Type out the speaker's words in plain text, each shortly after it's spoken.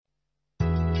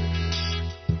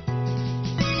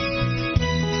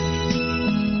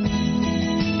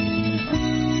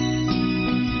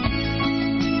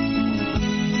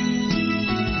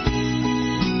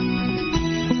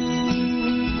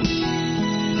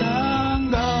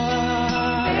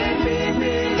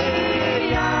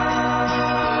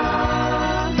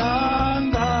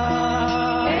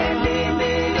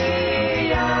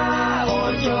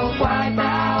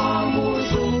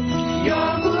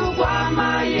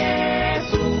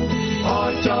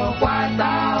ocho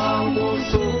kwata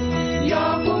ongusu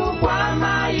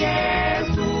yokukwama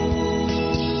Yesu.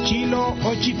 Chilo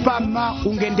ochipama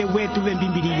ungende wetu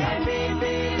wembimbilia.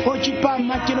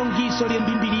 Ochipama chilongiso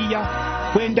lyembimbilia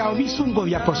kwenda obisungo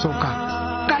vya posoka.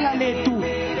 Kala letu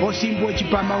osimbu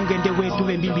ochipama ungende wetu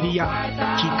wembimbilia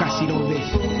chikasirobe.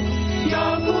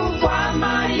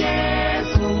 Yokukwama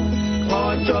Yesu,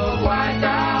 ocho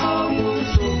kwata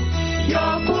ongusu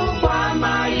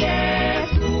yokukwama Yesu.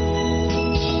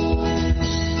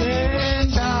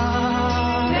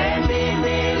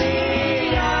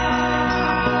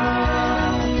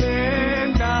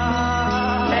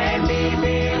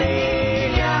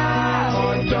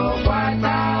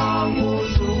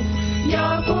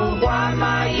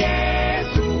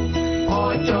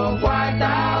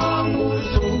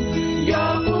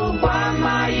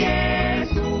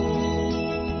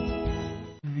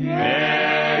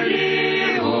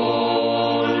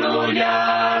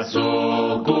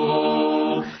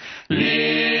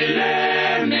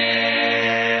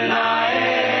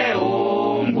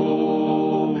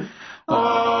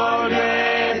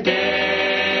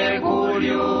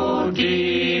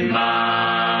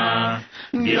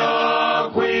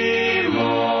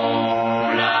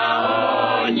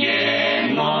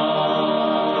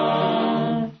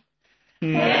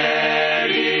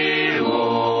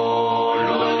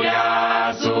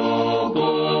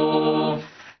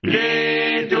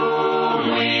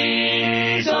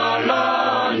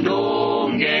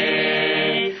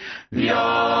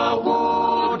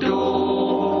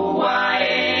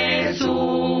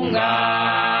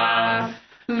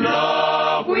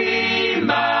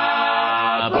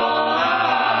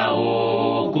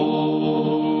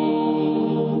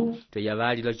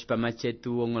 Tuyavali chipama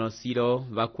chetu ongonosiro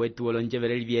vakwetu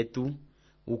olonjevereli vyetu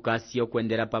ukasi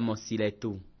okwendera pamosi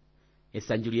letu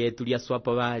esanjuli yetu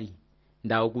lyaswapo vali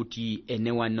nda okuti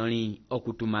ene wanoli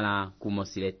okutumala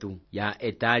kumosi letu ya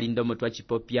etali ndomo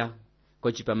twachipopya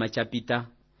ko chipama chapita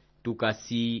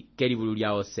tukasi kelivulu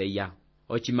lya oseya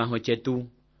ochimaho chetu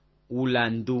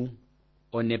ulandu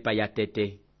onepa ya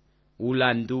tete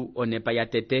ulandu onepa ya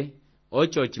tete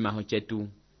ocho chimaho chetu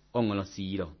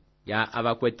ongonosiro ya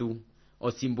abakwetu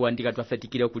osimbu andika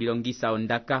twafetikile okulilongisa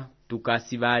ondaka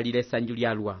tukasibalile sanju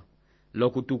lyalwa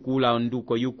lokutukula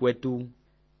onduko yukwetu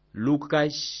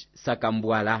Lukas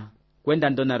Sakambwala kwenda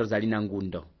ndona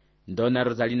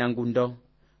Rosalina Ngundo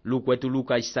lukwetu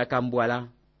Lukas Sakambwala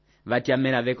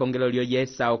vatyamela vekongelo lyo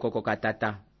yesa okoko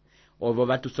katata ovo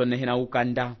vatusonehela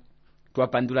ukanda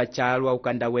twapandula chalwa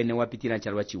ukanda wene wapitila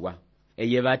chalwa chiwa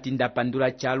eye vati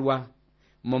ndapandula chalwa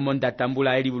momo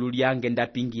ndatambula elivulu lyange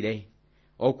ndapingile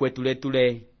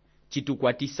okwetule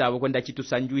chitukwatisa kwenda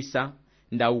chitusanjuisa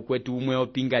nda ukwetu umwe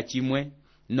opinga chimwe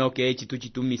noke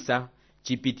chitumisa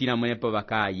chipitila mwenepo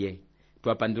vakaye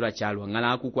twapandula chalwa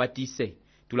ngala akukwatise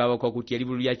tulawoko kuti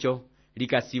elivulu lyacho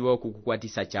likasibo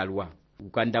kukukwatisa chalwa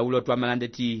ukanda ulo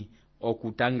twamalandeti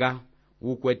okutanga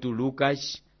ukwetu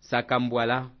Lukas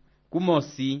Sakambwala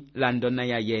kumosi la ndona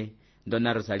yaye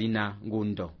ndona Rosalina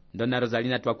Ngundo ndona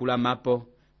Rosalina twakula mapo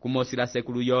kumosi la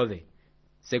sekulu yove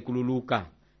sekulu Luka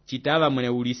chitava mwene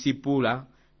ulisipula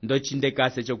ndo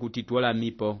chindekase chokuti tuola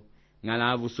mipo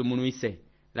ngala avusumunuise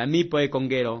la mipo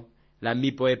ekongelo la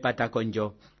mipo epata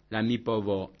konjo la mipo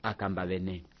vo akamba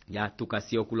vene ya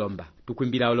tukasi okulomba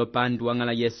tukwimbila olopandu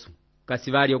wangala Yesu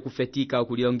kasivali okufetika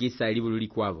okulilongisa elivulu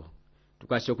likwavo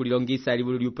tukasho kulilongisa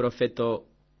elivulu lyu profeto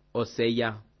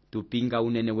Oseya tupinga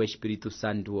unene we Espiritu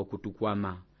Santu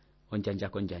okutukwama onjanja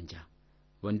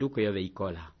vonduko yove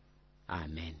ikola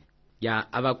amen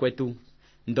ya abakwetu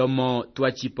ndomo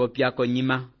twachipopya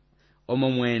konyima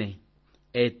omo mwene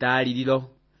etali lilo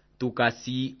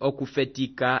tukasi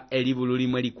okufetika elivulu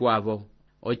limwe likwavo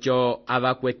ocho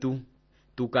abakwetu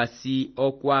tukasi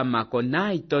okwama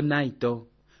konaito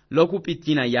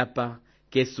lokupitina yapa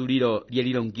kesulilo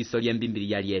lyelilongiso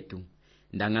lyembimbilya lyetu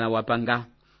ndangala wapanga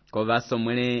kovaso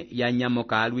mwene yanyamo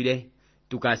kaalwile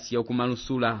tukasi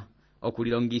okumalusula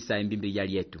okulilongisa embimbilya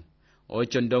lyetu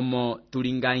ocho ndomo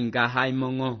tulingainga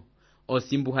haimong'o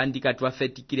osimbu handika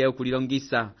twafetikile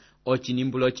okulilongisa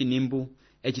ochinimbu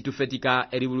echitufetika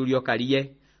elivulu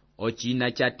lyokaliye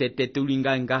ochina cha tete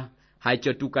tulingainga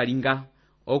hacho tukalinga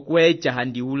okwecha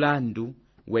handi ulandu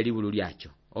welivulu lyacho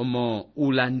omo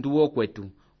ulandu okwetu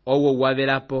owo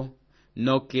wavelapo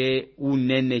noke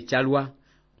unene chalwa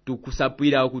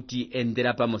tukusapwila okuti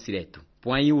endela pamosi letu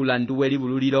pwai ulandu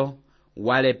welivulu lilo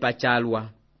wale pachalwa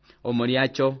omo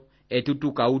lyacho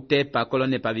etutuka utepa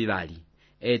kolone pavivali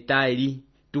etaili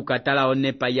tukatala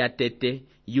onepa ya tete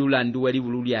yulandu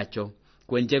welivulu lyacho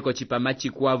kwenjeko chipama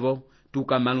chikwavo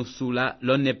tukamalusula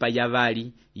lonepa ya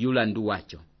vali yulandu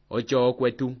wacho ocho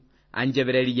okwetu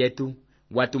anjevereli yetu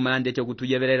watumana ndete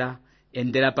kutuyeverera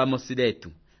endera pamosi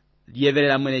letu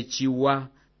lyeverera mwene chiwa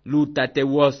lutate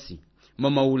wosi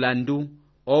momo ulandu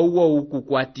owo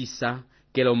ukukwatisa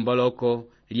kelomboloko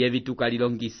lyevituka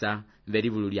lilongisa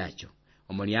verivulu lyacho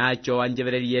omo lyacho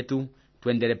anjevereri yetu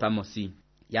twendere pamosi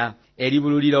ya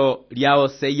erivulu lilo lya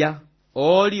Oseya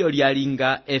olio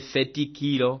lyalinga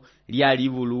efetikilo lya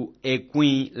livulu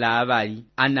ekwi la avali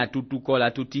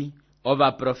anatutukola tuti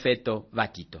ova profeto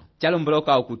vatito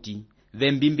chalomboloka okuti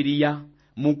vembimbiliya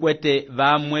mukwete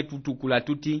vamwe tutukula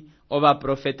tuti ova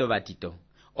profeto vatito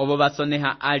ovo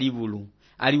vasoneha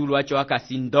alivulu acho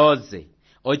akasindoze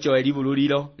ocho elivulu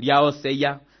lilo lya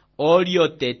Oseya olio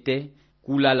tete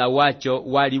kulala wacho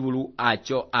walivulu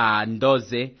acho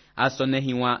andoze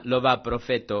asonehiwa lova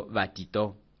profeto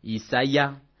vatito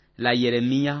Isaya la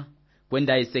Yeremia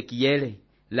kwenda Ezekiele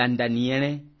la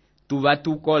Daniele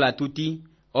tuvatukola tuti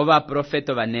ova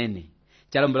profeto vanene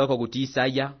chalomboloko kuti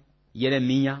Isaya,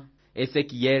 Yeremia,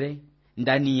 Ezekiele,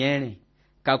 Daniele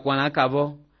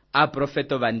kakwanakavo a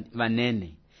profeto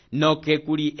vanene noke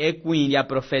kuli ekwi lya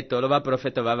profeto lova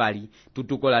profeto vavali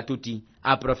tutukola tuti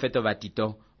a profeto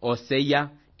vatito Oseya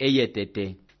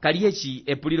eyetete kaliechi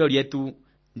epulilo lyetu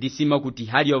ndisimo kuti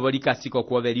haliovo likasiko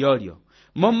kuove lyolyo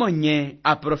momonye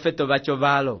a profeto vacho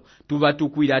valo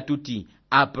tuvatukwila tuti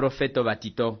a profeto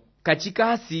vatito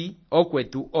kachikasi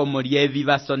okwetu omo lyevi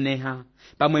vasoneha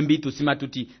pamwe mbitu sima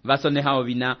tuti vasoneha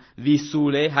ovina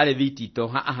visule hale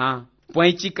vitito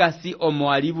pwaichikasi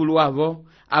omo alivulu avo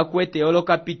akwete olo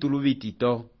kapitulu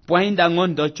vitito pwainda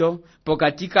ng'ondocho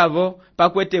pokatikavo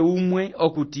pakwete umwe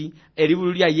okuti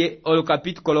elivulu lyaye olo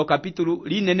kapitulu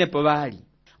linenepo vali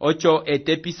ocho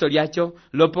etepiso lyacho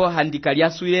lopo handika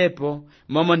lyasuilepo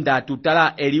momo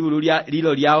ndatutala elivulu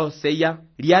lilo lya Oseya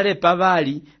lyalepa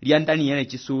vali lya Daniele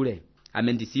chisule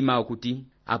amendisima okuti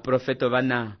aprofeto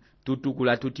vana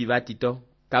tutukula tuti vatito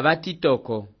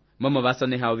kavatitoko momo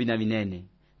vasoneha ovina vinene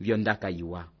vyondaka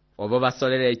yiwa ovo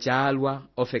vasolele chalwa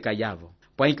ofeka yavo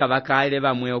pwaika vakaele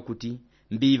vamwe okuti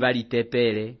mbi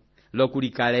valitepele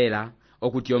lokulikalela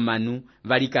okuti omanu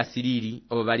valikasiriri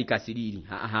ovo valikasiriri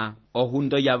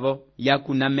ohundo yavo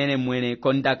yakunamele mwene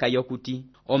kondaka yokuti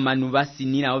omanu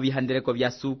vasinila ovihandeleko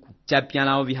vya suku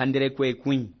chapyala ovihandeleko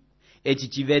ekwi eci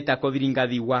chivetako vilinga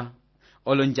viwa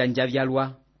olonjanja vyalwa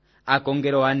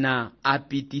akongelo ana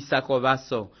apitisako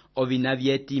vaso ovina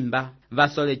vyetimba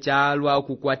vasole chalwa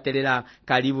okukwatelela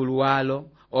kalivulu walo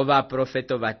ova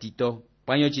profeto vatito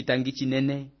pwanyo chitangi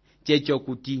chinene checho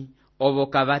kuti ovo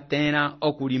kavatena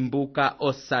okulimbuka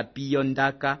osapiyo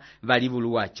ndaka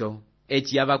valivulu wacho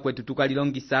eci yava kwetu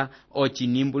tukalilongisa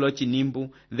ochinimbu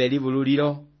velivulu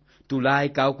lilo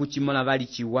tulaika okuchimola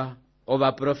valichiwa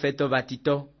ova profeto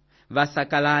vatito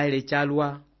vasakalaele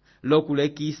chalwa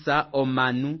lokulekisa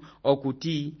omanu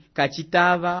okuti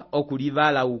kachitava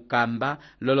okulivala ukamba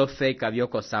lolofeka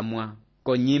vyokosamwa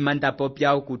konyima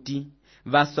ndapopya okuti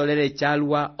vasolele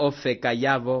chalwa ofeka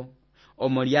yavo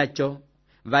omo lyacho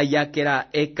vayakela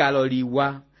ekalo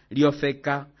liwa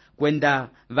lyofeka kwenda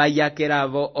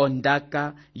vayakelavo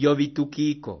ondaka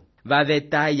yovitukiko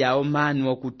vavetaya omanu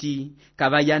okuti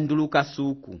kavayanduluka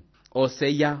suku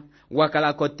Oseya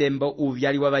wakalako tembo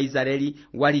uvyali wa Vaisraeli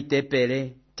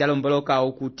walitepele chalomboloka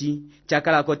okuti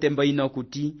chakalako tembo ino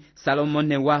okuti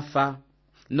Salomone wafa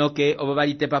noke ovo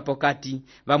valitepa pokati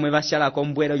vamwe vashalako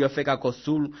mbwelo yofeka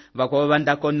kosulu vakwavo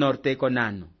vandako norte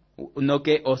konano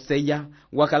noke Oseya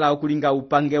wakala okulinga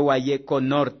upange waye ko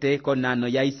norte konano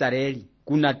ya Israeli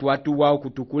kuna tuatu wao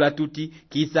kutukula tuti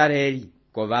kiisraeli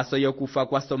kovaso yokufa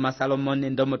kwa soma Salomone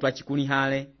ndomo twachikuni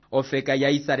hale ofeka ya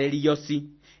Israeli yosi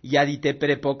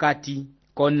yalitepele pokati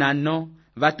konano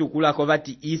vatukulako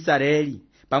vati Israeli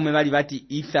pamwe vali vati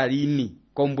Ifalimi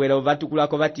kombwelo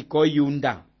vatukulako vati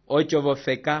koyunda ocho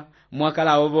vofeka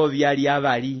mwakala ovo vyali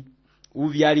avali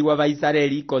uvyali wa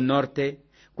Vaisraeli ko norte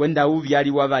kwenda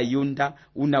uvyali wa Vayunda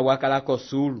una wakalako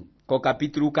sulu ko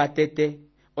kapitulu katete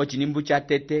ochinimbu cha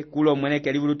tete kulo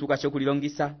mweneke livulu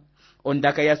tukashokulilongisa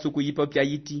ondaka ya suku yipopya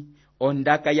yiti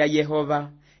ondaka ya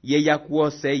Yehova ye ya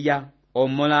kuoseya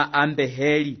omola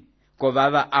ambeheli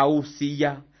kovava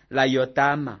ausiya la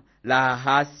Yotama la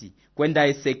Ahasi kwenda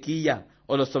Esekia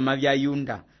olosoma vya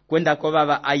Yunda kwenda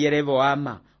kovava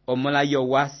Ayerevoama omola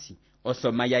Yowasi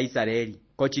osoma ya Israeli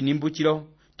kochinimbu chilo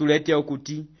tulete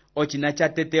okuti ochina cha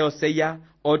tete Oseya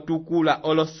otukula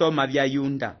olosoma vya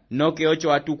Yunda noke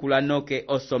ocho atukula noke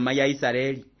osoma ya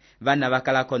Israeli vana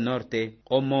vakalako norte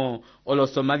omo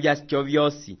olosoma vyacho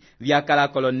vyosi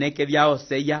vyakalako loneke vya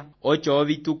Oseya ocho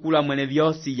ovitukula mwene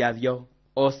vyosi yavyo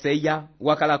Oseya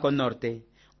wakalako norte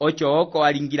ocho oko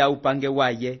alingira upange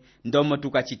waye ndomo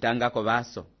tukachitanga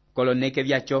kovaso koloneke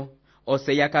vyacho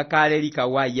Oseya kakale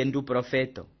likawaye ndu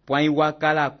profeto. Pwai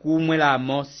wakala kumwe la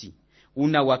Amosi,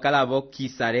 una wakala vo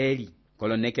Kisareli.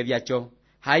 Koloneke vyacho,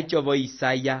 haicho vo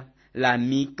Isaya, la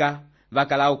Mika,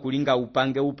 vakala okulinga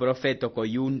upange uprofeto ko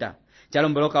Yunda.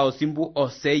 Chalomboloka osimbu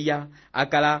Oseya,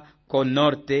 akala ko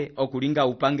norte okulinga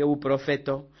upange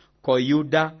uprofeto, ko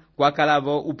Yuda, kwakala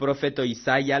vo uprofeto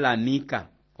Isaya la Mika.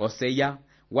 Oseya,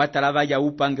 watalava ya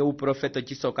upange uprofeto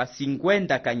chisoka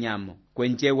 50 kanyamo.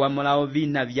 Kwenje wamolao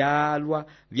vina vyalwa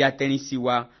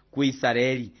vyatenisiwa ku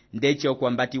Israeli, ndeche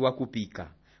okwambatiwa kupika.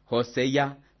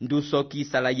 Hoseya nduso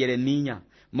kisa la Yeremia,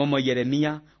 momo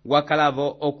Yeremia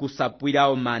wakalavo okusapwira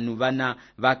omanu vana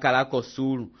vakalako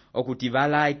sulu,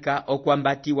 okutivalaika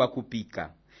okwambatiwa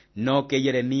kupika. Noke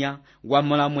Yeremia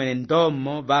wamola mwene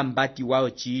ndomo vambatiwa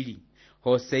ochili.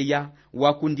 Hoseya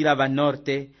wakundila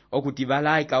vanorte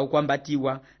okutivalaika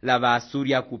okwambatiwa la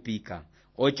Vaasuria kupika.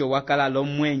 Ocho wakala lo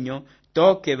mwenyo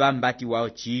toke vambatiwa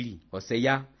ochili.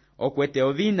 Hoseya okwete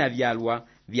ovina vyalwa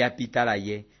vyapitala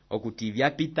ye okuti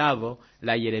vyapitavo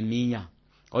la Yeremia.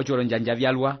 Ocho lonjanja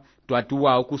vyalwa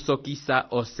twatuwa okusokisa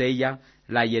Oseya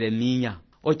la Yeremia.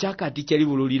 Ochaka ticheli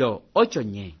bululilo ocho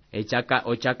nye.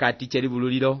 Ochaka ticheli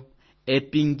bululilo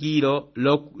epingiro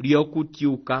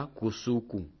lyokutyuka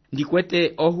kusuku.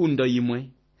 Ndikwete ohundo yimwe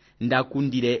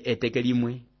ndakundile eteke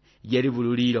limwe yeli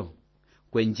bululilo.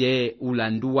 Kwenje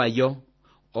ulandu wayo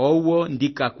owo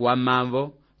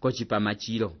ndikakwamavo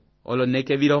kochipamachilo.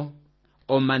 Oloneke vilo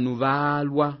omanu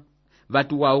valwa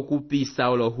vatuwa okupisa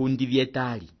olohundi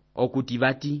vyetali okuti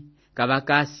vati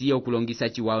kavakasi okulongisa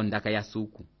chiwao ndaka ya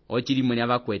suku. Ochili mwenya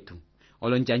vakwetu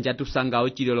olonjanja tusanga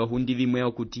ochili olohundi vimwe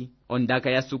okuti ondaka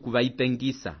ya suku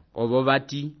vaipengisa. Ovo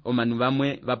vati omanu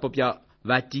vamwe vapopya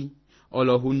vati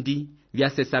olohundi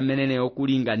vyasesa menene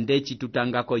okulinga ndechi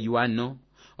tutangako Yohano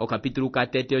okapitulu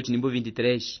katete ochinimbu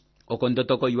 23.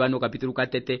 Okondotoko Yohano kapitulu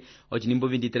katete ochinimbu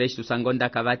 23 tusanga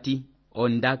ondaka vati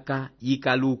ondaka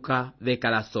yikaluka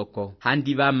vekala soko.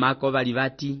 Handi vamako vali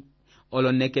vati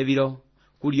oloneke vilo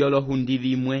kuli olohundi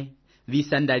vimwe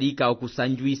visandalika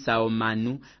okusanjuisa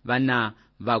omanu vana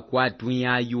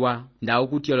vakwatuyaywa. Nda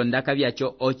okuti olondaka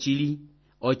vyacho ochili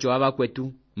ocho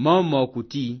abakwetu momo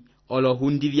okuti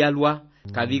olohundi vyalwa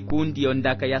kavikundi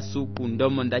ondaka ya suku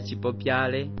ndomo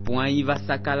ndachipopyale pwai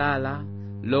vasakalala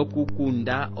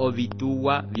lokukunda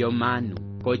ovituwa vyomanu.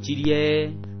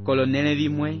 Kochilie kolonele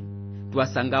vimwe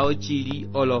twasanga ochili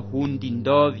olohundi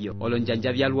ndovyo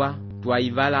olonjanja vyalwa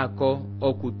twaivalako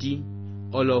okuti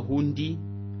olohundi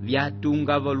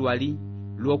vyatunga volwali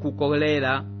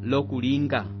lwokukolera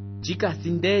lokulinga. Chikasi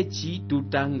ndechi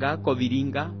tutanga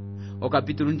kovilinga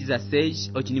okapitulu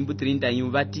 16 ochinimbu 30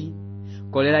 vati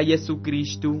kolera Yesu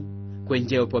Kristu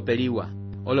kwenje opopeliwa.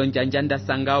 Olonjanja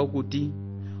ndasanga okuti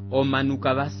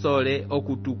omanuka vasole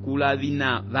okutukula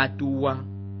vina vatuwa.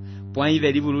 Pwai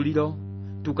veli bululilo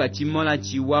tukachimola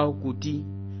chiwa okuti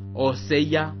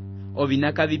Oseya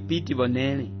ovinaka vipiti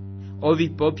vonele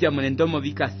ovipopya mwenendomo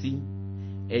vikasi.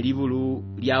 Elibulu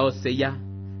lya Oseya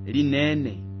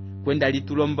linene kwenda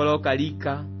litulomboloka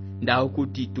lika nda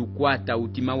okuti tukwata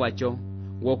utima wacho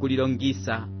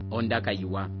wokulilongisa ondaka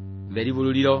yuwa. Veli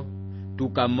bululilo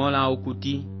tukamola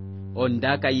okuti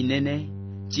ondaka inene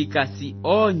chikasi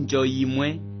onjo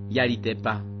yimwe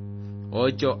yalitepa.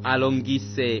 Ocho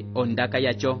alongise ondaka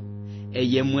yacho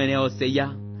eye mwene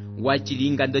Oseya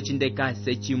wachilinga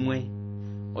ndochindekase chimwe.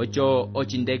 Ocho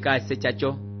ochindekase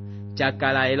chacho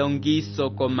chakala elongiso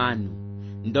komanu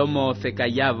ndomo ofeka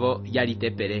yavo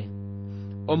yalitepele.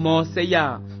 Omo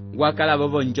Oseya wakala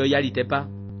vovonjo yalitepa.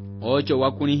 Ocho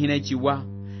wakunihine chiwa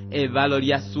evalo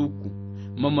lya suku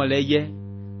momoleye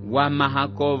wa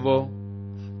mahakovo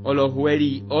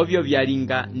olohueli ovyo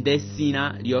vyalinga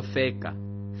ndesina liofeka.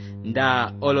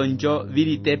 Nda olonjo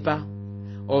vilitepa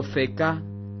ofeka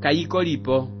kayiko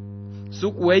lipo.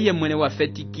 Suku eye mwene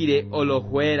wafetikile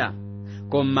olohuela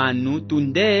komanu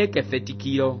tunde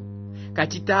kefetikilo.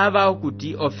 Kachitava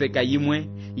okuti ofeka yimwe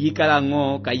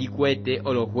yikalango kayikwete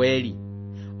olohueli.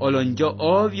 Olonjo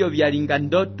ovyo vyalinga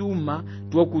ndotuma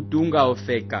tuokutunga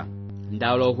ofeka.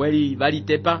 Nda olohueli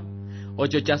valitepa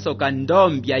ocho chasoka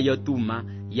ndombya yotuma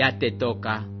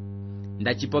yatetoka.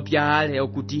 Nda chipopya hale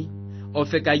okuti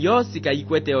ofeka yosi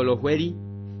kayikwete olohueli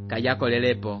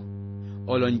kayakolelepo.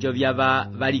 Olonjo vyava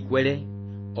valikwele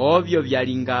ovyo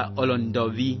vyalinga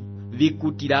olondovi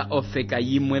vikutila ofeka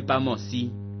yimwe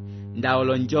pamosi. Nda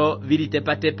olonjo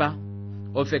vilitepa-tepa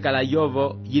ofeka la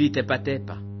yovo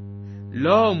yilitepa-tepa.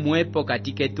 Lo mwepo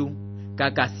katiketu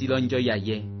kakasilonjo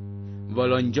yaye.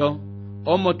 Volonjo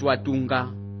omo tuatunga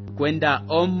kwenda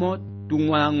omo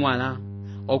tungwala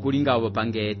okulinga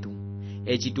obopange etu.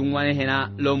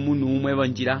 Echitungwanehena lo munu umwe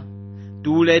vonjila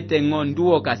tulete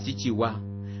ngonduo kasichiwa.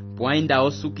 pwainda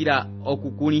osukira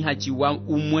okukuniha chiwa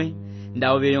umwe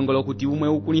nda obeyongolo kuti umwe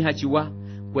ukuniha chiwa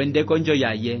kwendeko njo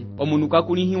yaye omunu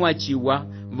kakunihiwa chiwa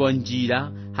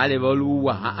vonjira hale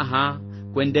voluwa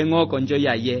kwendengo njo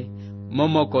yaye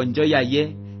momoko njo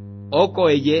yaye oko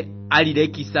eye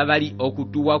alilekisa bali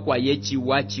okutuwa kwa ye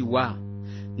chiwa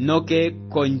noke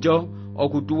konjo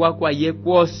okutuwa kwa ye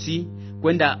kwosi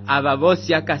kwenda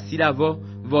ababosi akasiravo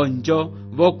vonjo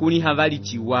vokuniha bali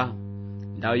chiwa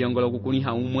nda oyongolo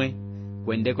kukuniha umwe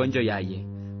kwendeko njo yaye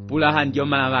pula handio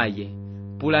malabaye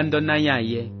pula ndona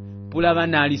yaye pula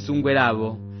bana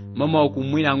alisungwerabo momo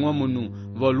okumwira ng'omunu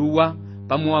voluwa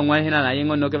pamuwa ngwahena na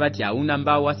yengo noke bati auna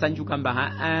mba wasanjuka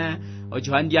mba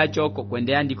ocho handi achoko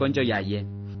kwende andiko njo yaye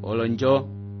olonjo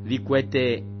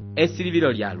vikwete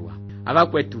esilivilo lyalwa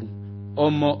abakwetu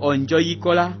omo onjo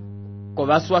yikola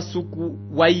kobaswa suku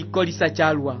wayikolisa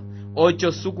chalwa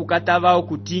ocho suku kataba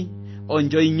okuti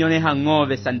onjo inyone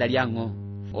hangove sandaliango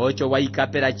ocho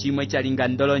wayikapera chimwe chalinga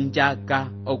ndolo njaka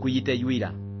okuyite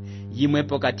yuira yimwe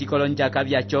pokatikolo njaka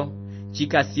byacho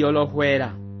chikasiolo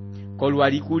hwera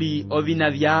kolwalikuli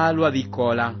ovina byalwa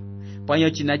bikola pwanyo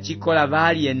china chikola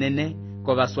bali enene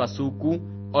kobaswa suku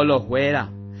olohwera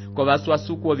kobaswa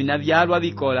suku ovina byalwa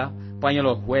bikola pwanyo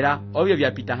lohwera obyo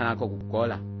byapita hanako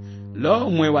kukola lo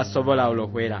mwe wasobola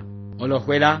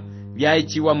olohwera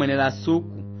byayichiwa mwenela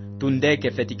suku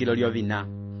tundeke fetikilo lyovina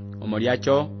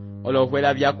omolyacho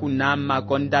olohwera byakunama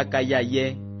kondaka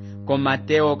yaye ko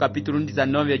Mateo kapitulu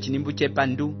 9 chinimbu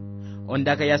chepandu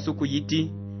ondaka ya suku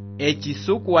yiti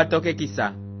echisuku watoke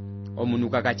kisa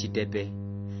omunuka kachitepe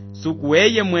suku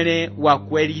eye mwene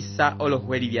wakwelisa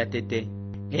olohweri byatete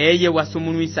eye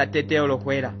wasumunuisa tete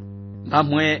olohwera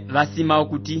pamwe vasima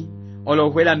okuti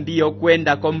olohwera mbiyo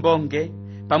kwenda kombonge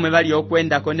pamwe bali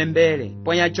okwenda konembele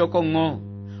ponya choko ngo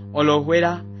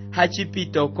olohwera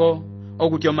hachipitoko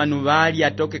okuti omanu bali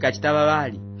atoke kachitaba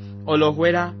bali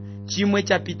olohwera chimwe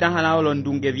chapita hala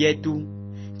olondunge byetu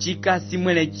chikasi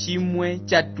mwene chimwe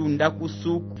chatunda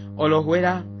kusuku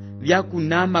olohwera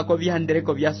byakunama ko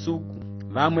byandereko bya suku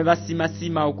bamwe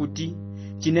basima okuti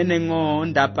chinene ngo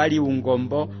ndapali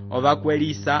ungombo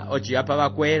obakwelisa ochiyapa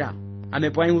bakwera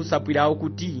amepwani usapwira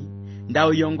okuti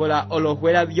ndao yongola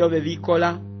olohwera byobe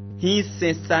bikola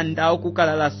hise sanda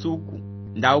okukala la suku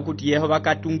ndao okuti Yehova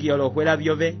katungi olohwera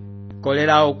byobe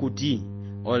kolera okuti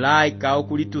olaika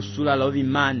okulitusula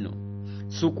lovimano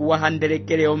suku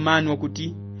wahanderekele omanu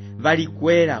okuti bali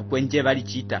kwera kwenje bali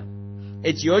chita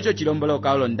echiocho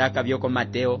chilomboloka olondaka byoko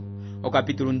Mateo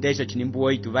okapitulu 10 chinimbu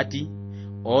 8 bati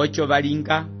ocho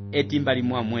balinga etimba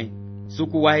limwamwe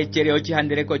suku wahechere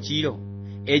ochihandereko chiro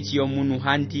echi omunu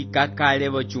handi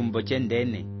kakalebo chumbo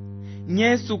chendene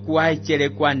nyesu kuwahechere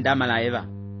kwa ndama la eva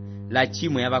la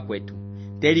chimwe yabakwetu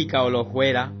telika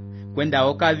olohwera kwenda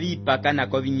okavipa kana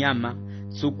ko vinyama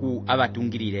suku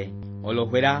abatungirire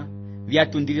olohwera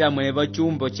byatundilira mwebo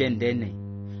chumbo chendene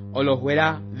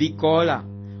olohwera vikola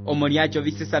omoniacho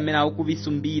visesamena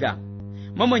okubisumbira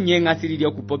momo nyenga silili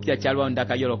okupopya chalwa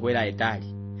ondaka yolohwera etali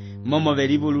momo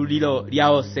belibululilo lya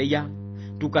Oseya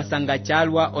tukasanga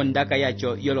chalwa ondaka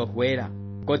yacho yolohwera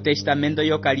ko testamento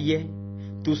yokalie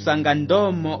tusanga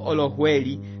ndomo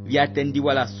olohweli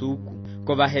byatendiwa la suku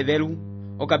ko Hevelu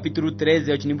okapitulu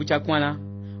 13 ochinimbu chakwana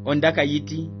ondaka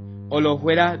yiti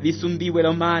olohwera bisumbiwe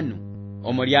lomanu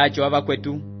omolyacho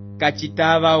abakwetu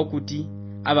kachitaba okuti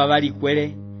aba bali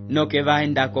kwere noke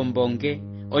baenda kombonge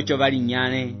ocho bali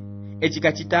nyane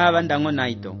echikachitaba ndango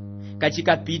naito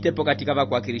kachikapite pokatika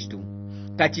bakwa Kristu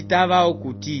kachitaba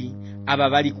okuti aba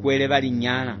bali kwere bali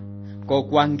nyana ko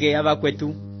kwange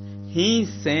abakwetu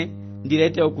hise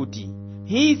ndirete okuti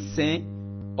hise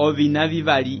ovinavi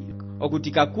bali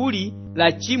okuti kakuli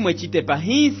la chimwe chitepa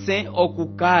hise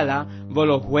okukala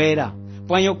volohwera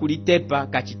pwanyo kulitepa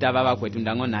kachitaba bakwetu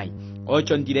ndango nai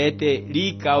ocho ndirete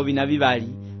lika ovinavi bali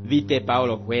vitepa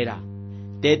olohwera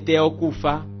tete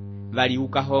okufa bali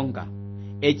ukahonga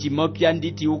echimopya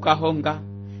nditi ukahonga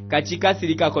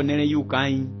kachikasilika konene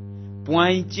yukai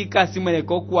pwai chikasi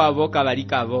mweleko kwavo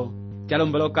kabalikavo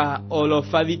chalomboloka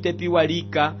olofa vitepiwa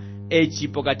lika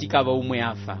echipo katikavo umwe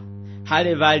afa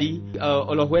hale bali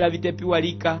olohwera vitepiwa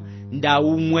lika nda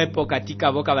umwe po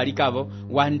katikavo kabalikavo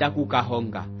wanda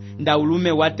kukahonga nda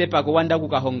ulume watepa ko wanda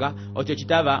kukahonga ocho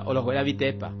chitaba olohwera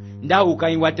vitepa nda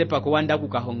ukai watepa ko wanda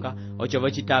kukahonga ocho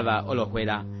vochitaba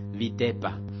olohwera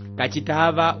vitepa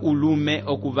kachitaba ulume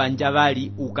okuvanja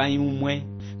bali ukai umwe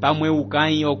pamwe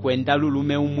ukai okwenda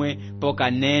lulume umwe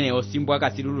poka nene osimbwa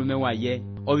kasilulume waye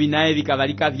obinaye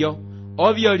bikabalika byo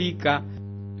obyolika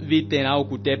vitena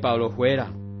okutepa olohwera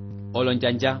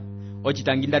olonjanja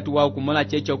ochitanginda tuwa okumola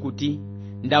checho kuti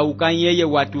nda ukai yeye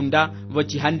watunda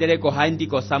vochihandeleko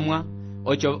handiko samwa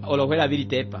ocho olohwela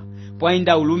bilitepa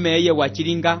pwainda ulume eye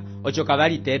wachilinga ocho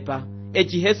kabalitepa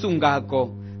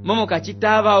echihesungako momo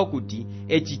kachitaba okuti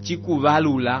echi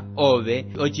chikubalula ove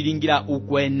ochilingira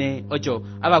ukwene ocho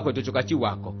abakwetu ocho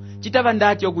kachiwako chitaba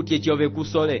ndati okuti echi ove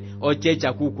kusole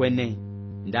ochecha kukwene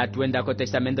ndatwendako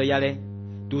testamento yale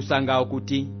tusanga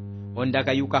okuti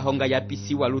ondaka yuka honga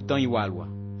yapisiwa luton iwalwa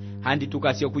handi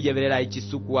tukasio kuyebelela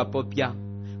echisuku wapopya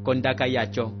kondaka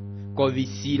yacho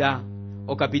kovisira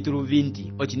o capítulo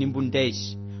 20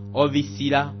 ochinimbundeshi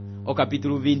ovisira o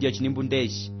capítulo 20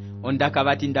 ochinimbundeshi ondaka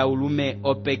bati nda ulume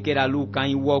opekera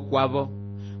lukai wokwavo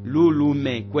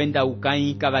lulume kwenda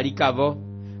ukai kabalikavo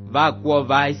vakwo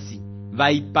vaisi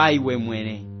vaipaiwe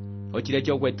mwene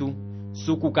ochilecho kwetu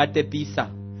suku katepisa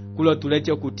kulo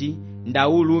tulecho kuti nda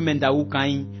ulume nda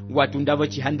ukai watundavo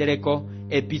chihandeleko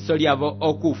episo lyavo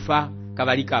okufa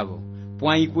kabalikavo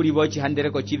pwai kulivo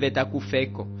chihandeleko chiveta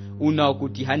kufeko una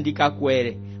okuti handika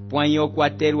kwere pwai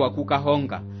okwaterwa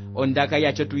kukahonga ondaka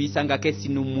yacho tuisanga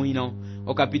kesinu mwino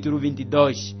o capítulo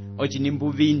 22 ochinimbu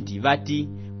 20 vati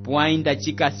pwai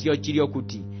ndachikasio chilio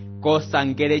kuti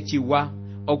kosangere chiwa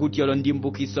okuti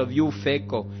olondimbukiso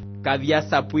vyufeko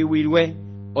kavyasapwiwilwe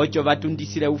ocho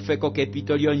vatundisile ufeko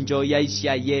kepito lyonjo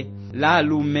yaishaye la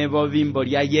lume vovimbo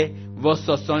lyaye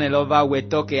vososonelo vawe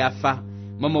toke afa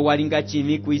momo walinga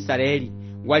chimi ku Israeli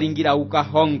walingira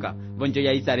ukahonga vonjo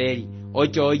ya Israeli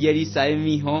ocho oyelisa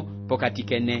emiho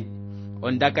pokatikene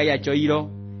ondaka yacho ilo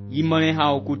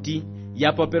yimoneha okuti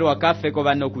yapoperwa kafeko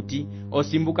bano kuti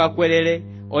osimbuka kwelele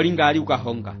olinga ali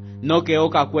ukahonga noke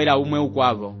okakwera umwe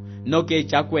ukwavo noke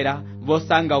chakwera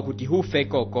vosanga okuti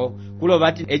hufekoko kulo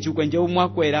bati echukwenje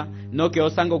umwakwera noke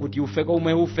osanga okuti ufeko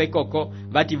umwe hufekoko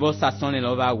bati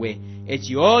vosasonelo bawe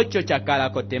echi ocho chakala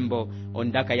kotembo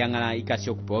ondaka yangala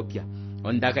ikasio kupopya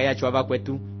ondaka yacho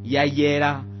abakwetu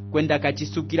yayera kwenda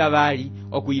kachisukira bali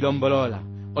okuilombolola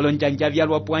olonjanja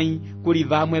byalwa pwai kuli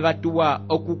bamwe batuwa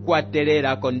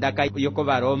okukwatelera kondaka yoko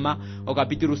baroma o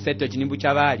capítulo 7 chinimbu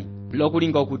chabali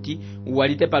lokulinga okuti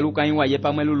walite paluka inwaye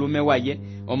pamwe lulume waye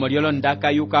omoliolo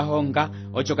ndaka yukahonga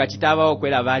ocho kachitaba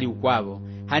okwela bali ukwavo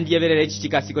handi yeberere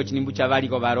chichikasiko chinimbu chabali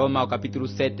ko baroma o capítulo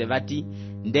 7 bati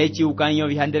ndechi ukanyo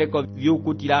bihandeleko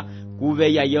byukutira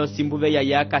kube yayo simbuve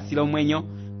yaya kasilo mwenyo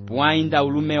pwainda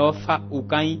ulume ofa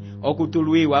ukai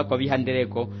okutulwiwa ko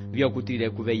bihandeleko byokutire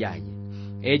kube yaye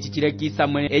echi chilekisa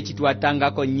mwene echi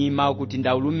tuatanga ko nyima okuti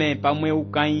nda ulume pamwe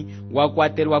ukai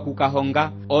wakwaterwa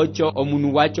kukahonga ocho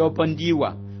omunu wacho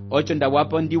opondiwa ocho nda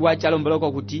wapondiwa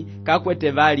chalomboloko kuti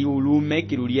kakwete vali ulume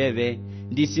kilulieve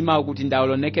ndisima okuti nda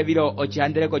oloneke biro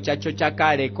ochihandeleko chacho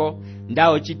chakaleko nda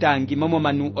ochitangi momo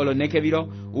manu oloneke biro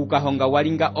ukahonga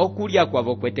walinga okulya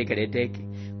kwavo kwetekeleteke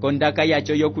kondaka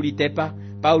yacho yokulitepa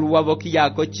Paulo wavoki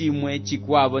yako chimwe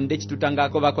chikwavo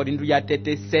ndechitutangako bakorindu ya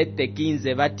tete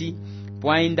 7:15 bati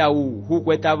pwainda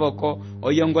hukwetavoko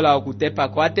oyongola okutepa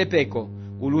ko atepeko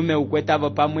ulume ukwetavo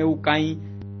pamwe ukai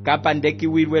kapandeki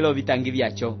wirwelo vitangi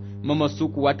vyacho momo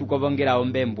suku watu kovongela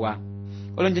ombembwa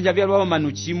olonjanja vyalwa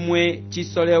manu chimwe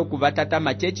chisole okuvatata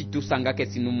machechi tusanga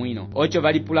kesinu mwino ocho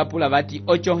valipulapula vati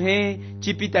ocho he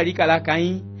chipita likala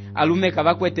kai alume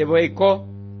kavakwetevo eko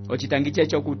ochitangi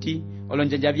checho kuti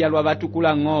olonjanja vyalwa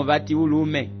vatukula ngo vati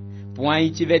ulume pwai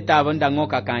chivetavo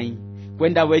ndangoka kai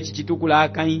kwenda wechi chitukula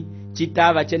kai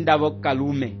chitava chendavo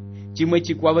kalume chimwe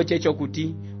chikwavo checho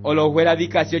kuti olohwela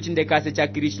vikasio chindekase cha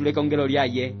Kristu lekongelo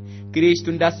lyaye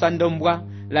Kristu ndasandombwa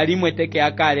lalimwe teke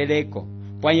akaleleko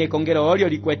pwanye kongelo olyo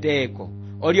likweteeko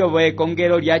olyo bwe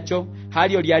kongelo lyacho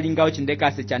halyo lyalingao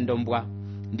chindekase cha ndombwa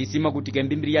ndisima kuti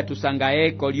kembimbiri tusanga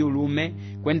eko liulume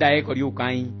kwenda eko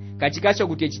liukai kachikacho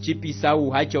kuti chichipisa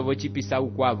hachovo chipisa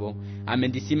ukwavo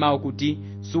amendisima okuti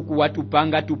suku watu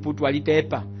panga tuputwa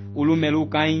litepa ulume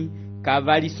lukai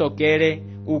kavali sokere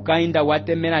ukainda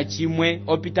watemera chimwe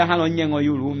opita halo nyengo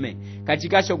yulume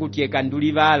kachikacho kuti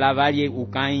ekandulivala valye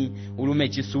ukai ulume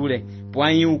chisule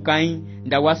pwai ukai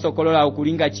nda wasokolola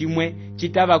ukulinga chimwe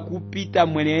chitava kupita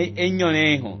mwene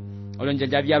enyoneho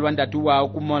olonjanja vyalwa ndatuwa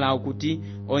okumola okuti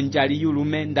onjali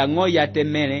yulume ndangoya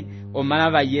temere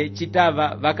omala ye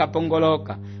chitava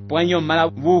vakapongoloka pwanyo mala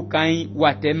vukai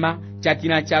watema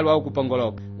chatina chalwa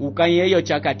okupongoloka ukai eyo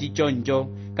chakati chonjo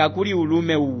kakuli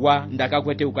ulume uwa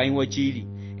ndakakwete ukai wochili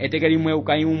etekelimwe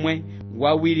ukai umwe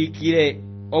wawilikile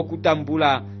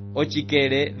okutambula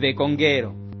ochikele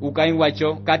vekongero ukai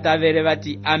wacho katavere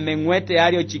bati amengwete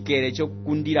alio chikele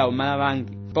chokundira omala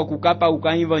bangi pokukapa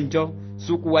ukai vonjo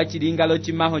suku wachilinga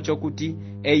lochimaho chokuti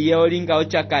eye olinga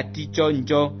ochakati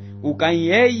chonjo ukai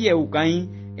eye ukai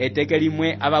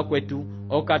etekelimwe abakwetu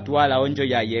okatwala onjo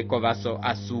yaye kovaso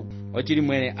asu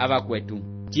ochilimwe abakwetu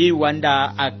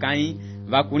chiwanda akai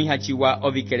vakunihachiwa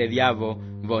ovikele vyavo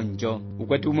vonjo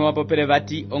ukwetu umwe wapopele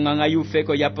vati ong'ang'a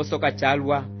yufeko yaposoka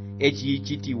chalwa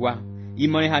echiyichitiwa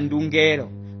imone handungero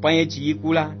pwa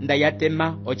echiyikula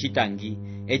ndayatema ochitangi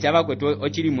echava kwetu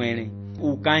ochili mwene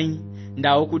ukai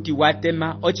ndawo kuti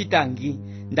watema ochitangi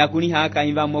ndakuni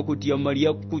haka vamo kuti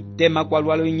omolio kutema kwa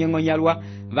lwalo inyeng'onyalwa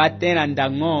vatera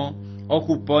ndang'o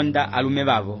okuponda alume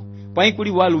vavo pwa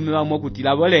kuli walume vamo kuti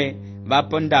lavole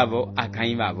vapondavo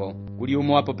akai vavo kuli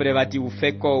umwe wapopele vati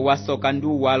ufeko wasoka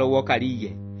ndu walo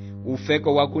wokaliye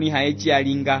ufeko wakuni haechi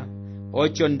alinga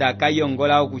ocho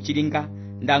ndakayongola okuchilinga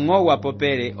ndang'o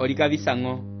wapopele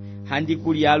olikavisang'o handi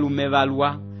kuli alume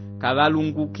valwa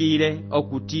kavalungukile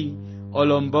okuti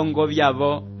olombongo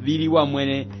vyavo viliwa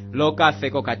mwene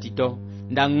lokafeko katito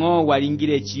ndang'o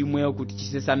walingile chimwe okuti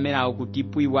chisesamela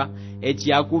okutipwiwa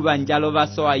echi akuvanjalo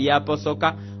vasoa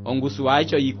yaposoka ongusu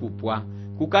wacho yikupwa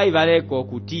kukaivaleko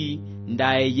okuti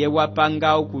ndaeye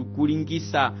wapanga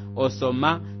okukulingisa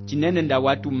osoma chinene nda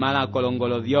watu mala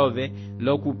kolongolo vyove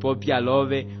lokupopya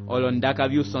love olondaka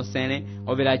vyusonsene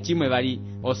ovela chimwe vali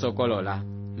osokolola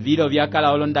vilo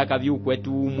vyakala olondaka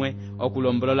vyukwetu umwe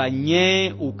okulombolola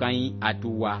nye ukai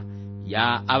atuwa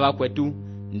ya ava kwetu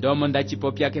ndomo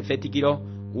ndachipopya kefetikilo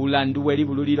ulanduwe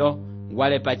libululilo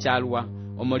wale pachalwa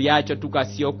omolyacho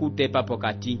tukasio kutepa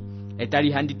pokati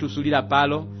etali handi tusulila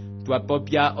palo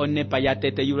twapopya onepa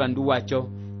yatete yulandu wacho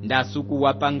ndasuku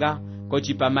wapanga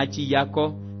kochipamachi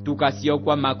yako tukasio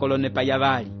kwa makolonepa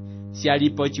yavali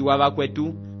sialipo chiwava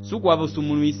kwetu suku wavo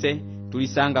sumuluise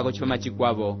tulisanga kochipamachi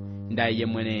kwavo ndaye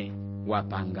mwene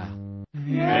wapanga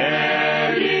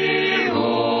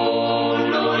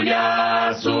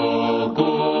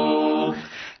suku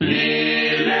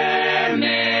lilemela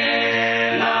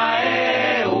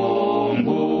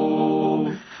eungu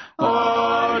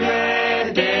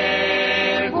olete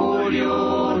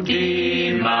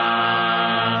kulyutima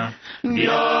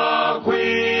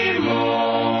vyokwimula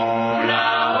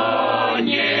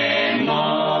onyengo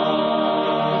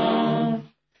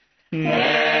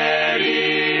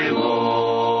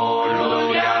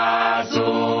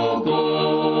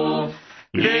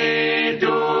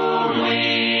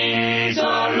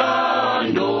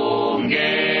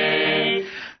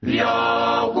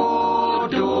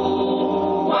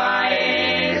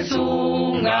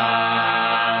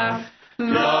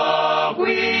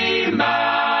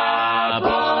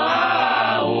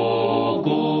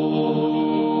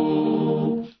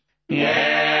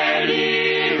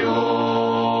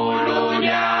elihulu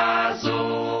lya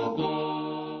suku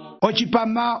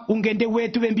ochipama ungende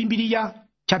wetu vembimbiliya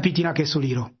chapitina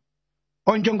kesuliro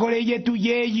onjongole yetu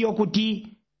yeyi okuti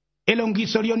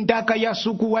elongiso lyondaka ya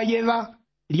suku wa yeva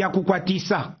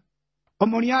lyakukwatisa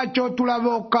omolyacho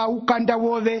tulavoka ukanda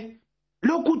wove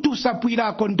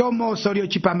lokutusapwilako ndomoso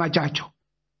lyochipama chacho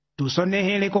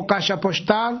tusonehele ko kasha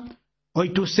postal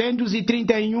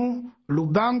 831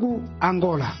 Lubangu,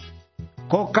 Angola.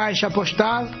 Ko kasha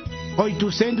postal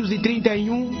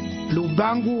 831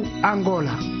 Lubangu,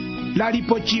 Angola.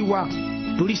 Lalipochiwa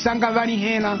tulisanga vani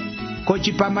hela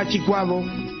kochipama chikwavo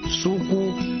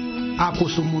suku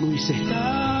akusumuluise.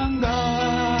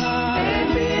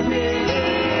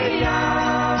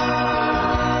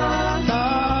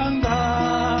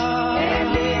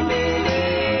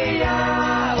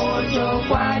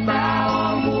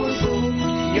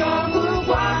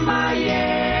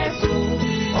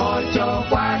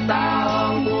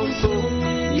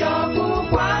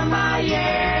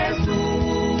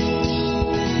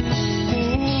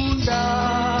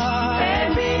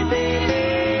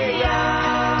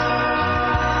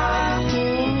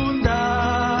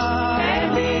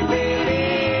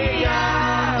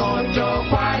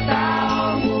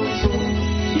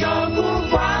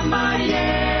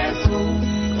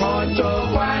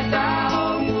 Yo